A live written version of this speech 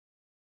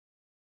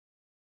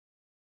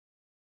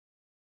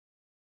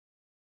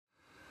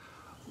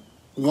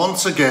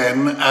Once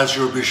again, as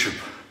your bishop,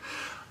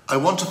 I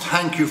want to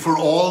thank you for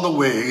all the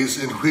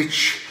ways in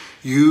which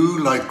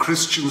you, like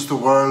Christians the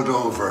world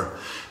over,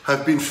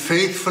 have been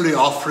faithfully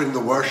offering the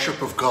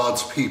worship of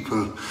God's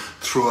people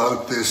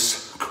throughout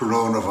this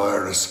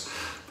coronavirus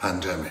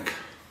pandemic.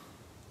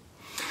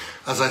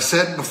 As I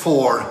said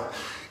before,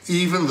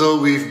 even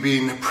though we've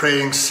been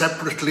praying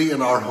separately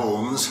in our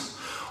homes,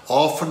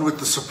 often with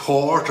the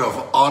support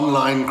of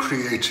online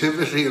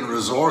creativity and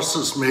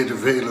resources made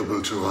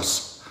available to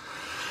us,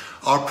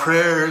 our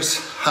prayers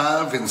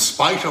have, in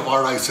spite of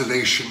our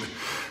isolation,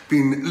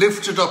 been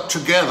lifted up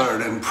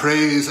together in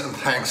praise and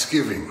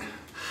thanksgiving,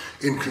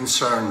 in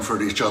concern for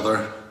each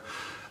other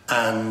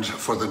and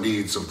for the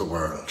needs of the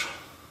world.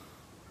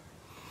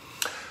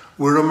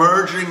 We're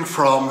emerging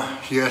from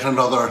yet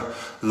another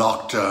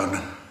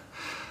lockdown,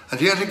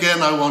 and yet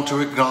again I want to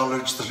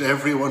acknowledge that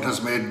everyone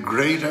has made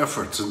great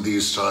efforts in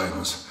these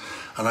times,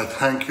 and I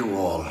thank you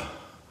all.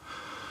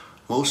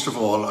 Most of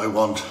all, I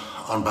want,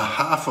 on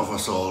behalf of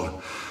us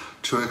all,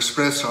 to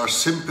express our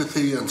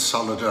sympathy and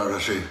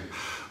solidarity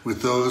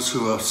with those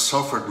who have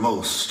suffered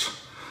most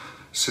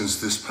since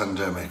this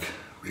pandemic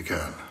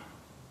began.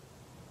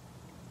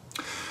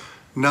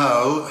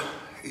 Now,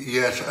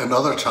 yet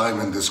another time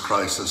in this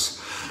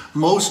crisis,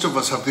 most of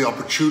us have the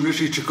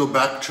opportunity to go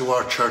back to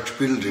our church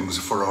buildings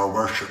for our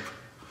worship.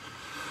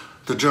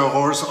 The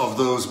doors of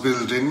those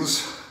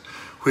buildings,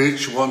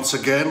 which once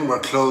again were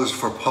closed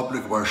for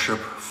public worship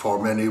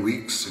for many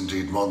weeks,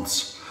 indeed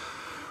months,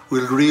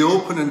 will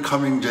reopen in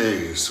coming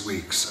days,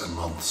 weeks and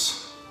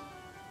months.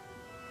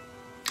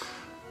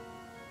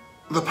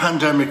 The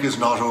pandemic is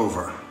not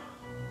over.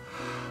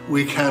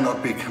 We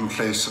cannot be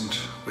complacent.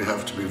 We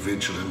have to be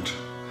vigilant.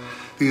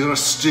 These are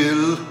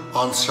still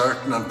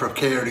uncertain and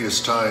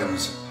precarious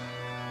times.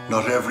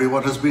 Not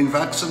everyone has been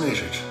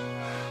vaccinated.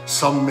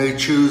 Some may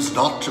choose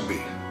not to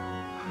be.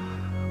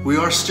 We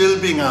are still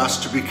being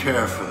asked to be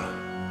careful.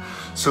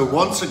 So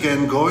once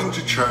again, going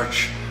to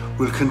church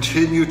will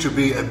continue to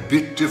be a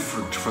bit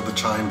different for the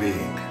time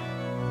being.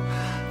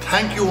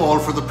 Thank you all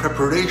for the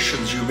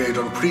preparations you made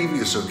on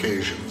previous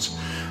occasions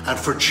and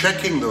for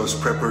checking those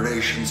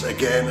preparations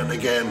again and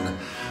again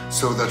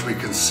so that we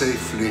can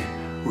safely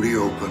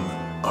reopen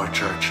our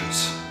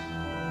churches.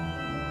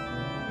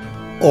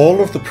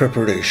 All of the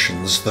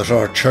preparations that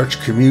our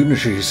church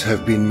communities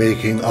have been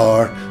making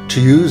are to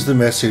use the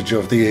message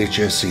of the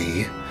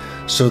HSE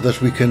so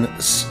that we can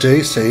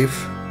stay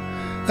safe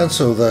and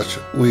so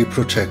that we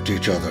protect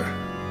each other.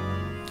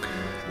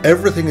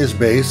 Everything is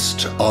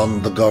based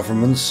on the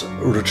government's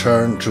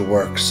Return to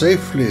Work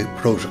Safely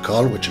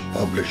protocol, which it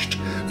published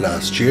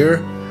last year,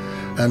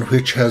 and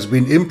which has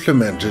been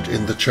implemented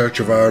in the Church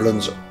of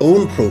Ireland's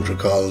own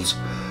protocols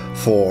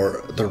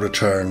for the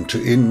return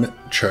to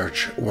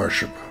in-church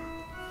worship.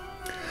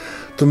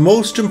 The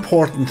most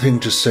important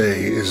thing to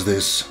say is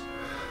this: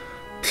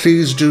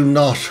 please do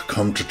not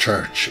come to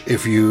church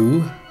if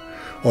you,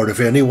 or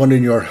if anyone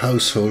in your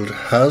household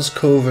has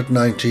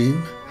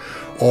COVID-19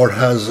 or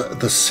has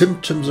the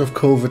symptoms of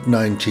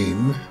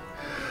COVID-19,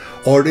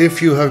 or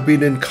if you have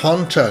been in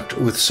contact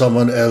with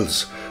someone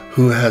else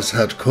who has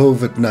had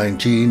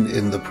COVID-19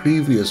 in the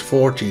previous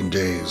 14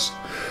 days,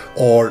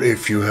 or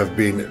if you have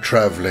been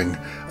travelling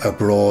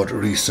abroad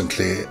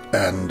recently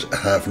and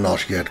have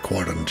not yet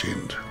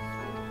quarantined.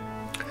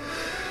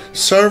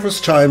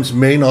 Service times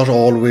may not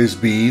always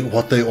be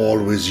what they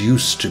always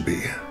used to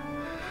be.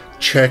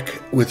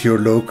 Check with your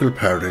local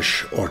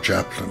parish or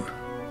chaplain.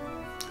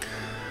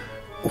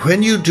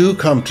 When you do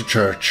come to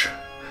church,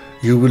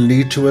 you will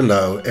need to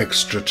allow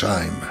extra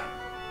time.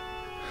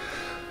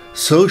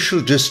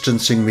 Social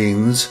distancing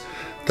means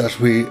that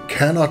we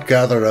cannot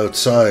gather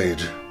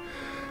outside,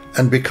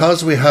 and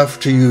because we have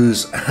to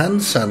use hand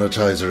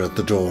sanitizer at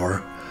the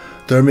door,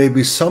 there may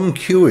be some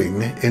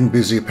queuing in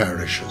busy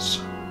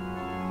parishes.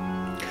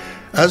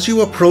 As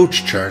you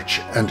approach church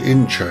and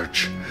in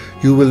church,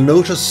 you will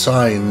notice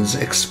signs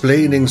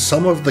explaining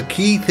some of the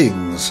key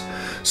things,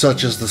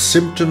 such as the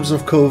symptoms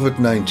of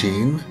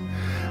COVID-19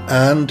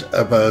 and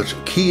about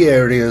key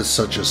areas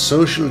such as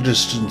social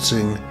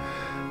distancing,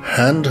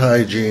 hand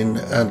hygiene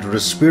and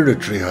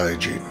respiratory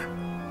hygiene.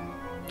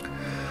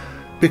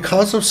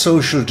 Because of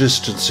social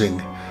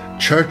distancing,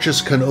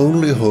 churches can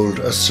only hold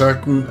a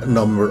certain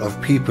number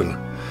of people,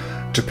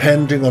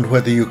 depending on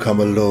whether you come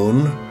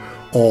alone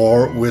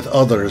or with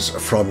others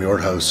from your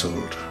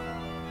household.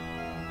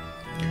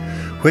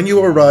 When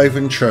you arrive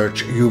in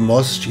church, you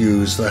must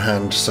use the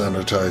hand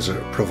sanitizer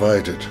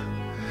provided,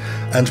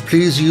 and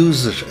please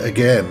use it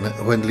again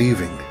when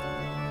leaving.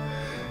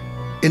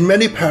 In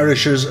many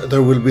parishes,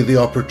 there will be the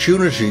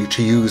opportunity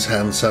to use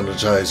hand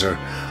sanitizer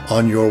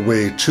on your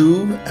way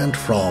to and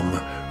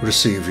from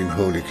receiving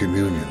Holy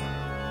Communion.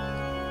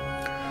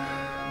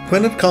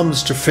 When it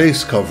comes to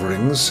face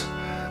coverings,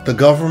 the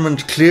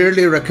government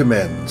clearly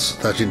recommends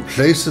that in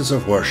places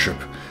of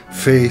worship,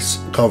 face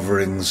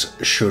coverings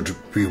should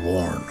be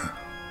worn.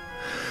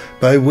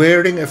 By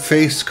wearing a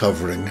face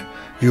covering,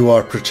 you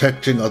are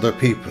protecting other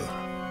people.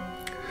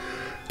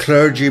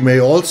 Clergy may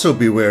also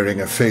be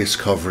wearing a face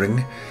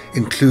covering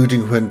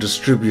including when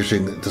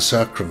distributing the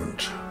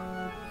sacrament.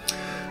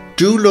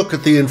 Do look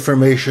at the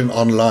information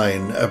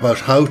online about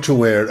how to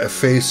wear a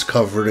face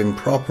covering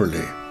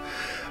properly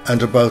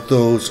and about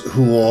those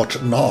who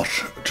ought not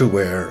to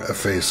wear a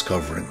face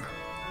covering.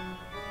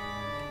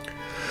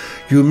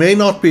 You may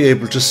not be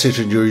able to sit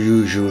in your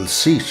usual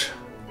seat.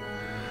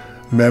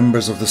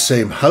 Members of the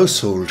same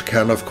household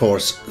can, of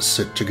course,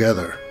 sit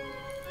together.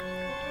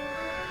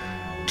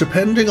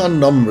 Depending on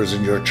numbers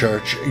in your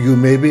church, you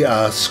may be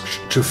asked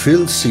to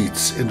fill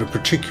seats in a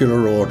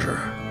particular order,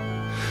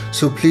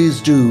 so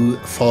please do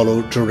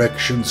follow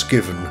directions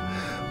given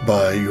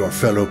by your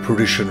fellow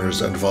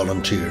parishioners and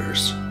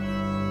volunteers.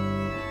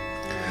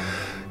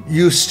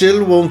 You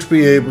still won't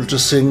be able to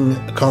sing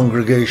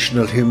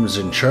congregational hymns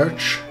in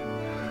church.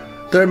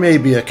 There may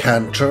be a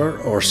cantor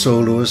or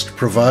soloist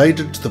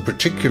provided the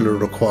particular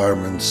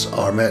requirements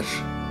are met.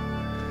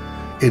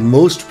 In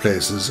most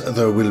places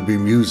there will be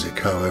music,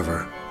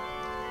 however.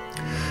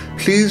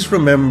 Please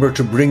remember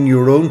to bring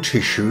your own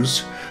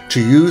tissues,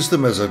 to use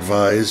them as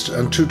advised,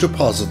 and to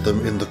deposit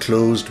them in the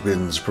closed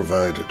bins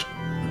provided.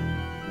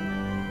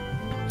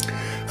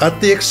 At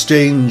the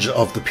exchange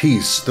of the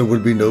peace there will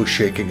be no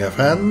shaking of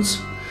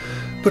hands,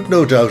 but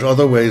no doubt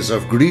other ways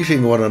of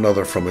greeting one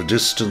another from a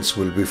distance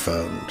will be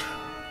found.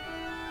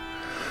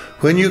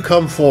 When you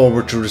come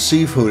forward to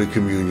receive Holy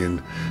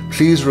Communion,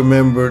 please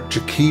remember to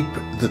keep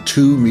the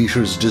 2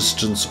 meters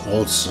distance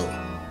also.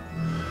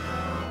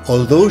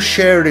 Although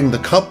sharing the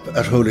cup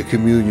at Holy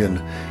Communion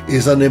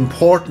is an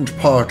important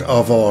part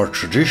of our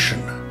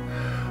tradition,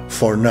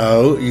 for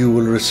now you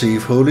will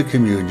receive Holy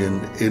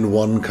Communion in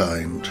one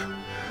kind,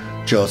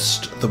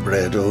 just the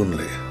bread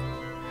only.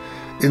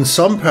 In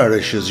some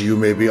parishes you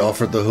may be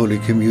offered the Holy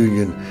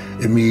Communion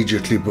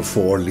immediately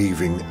before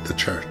leaving the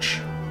church.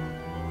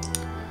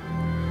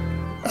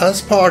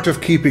 As part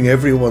of keeping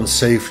everyone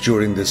safe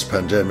during this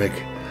pandemic,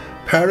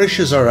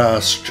 parishes are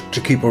asked to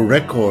keep a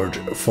record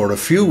for a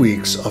few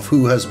weeks of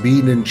who has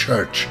been in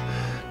church,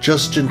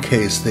 just in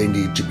case they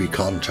need to be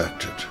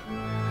contacted.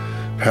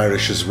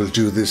 Parishes will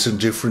do this in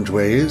different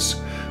ways,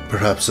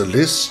 perhaps a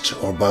list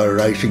or by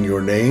writing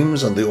your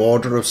names on the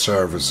order of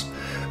service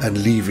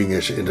and leaving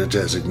it in a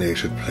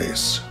designated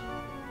place.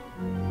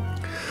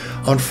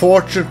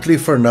 Unfortunately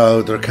for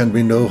now, there can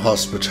be no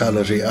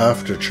hospitality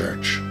after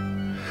church,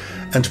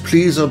 and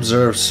please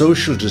observe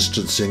social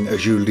distancing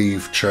as you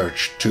leave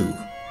church too.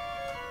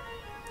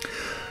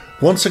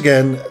 Once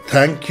again,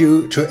 thank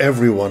you to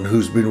everyone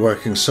who's been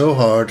working so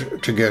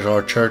hard to get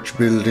our church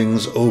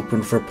buildings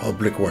open for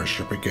public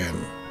worship again.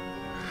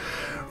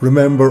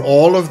 Remember,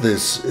 all of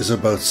this is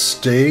about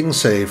staying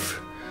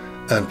safe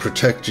and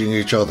protecting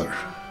each other,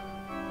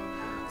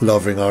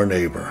 loving our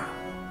neighbour.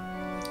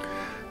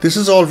 This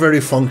is all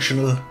very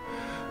functional,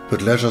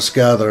 but let us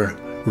gather,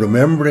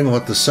 remembering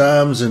what the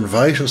Psalms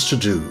invite us to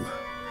do.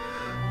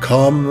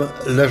 Come,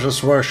 let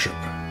us worship.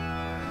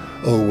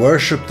 O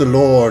worship the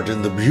Lord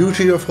in the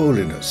beauty of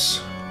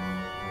holiness.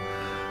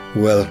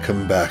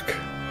 Welcome back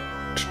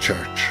to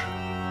church.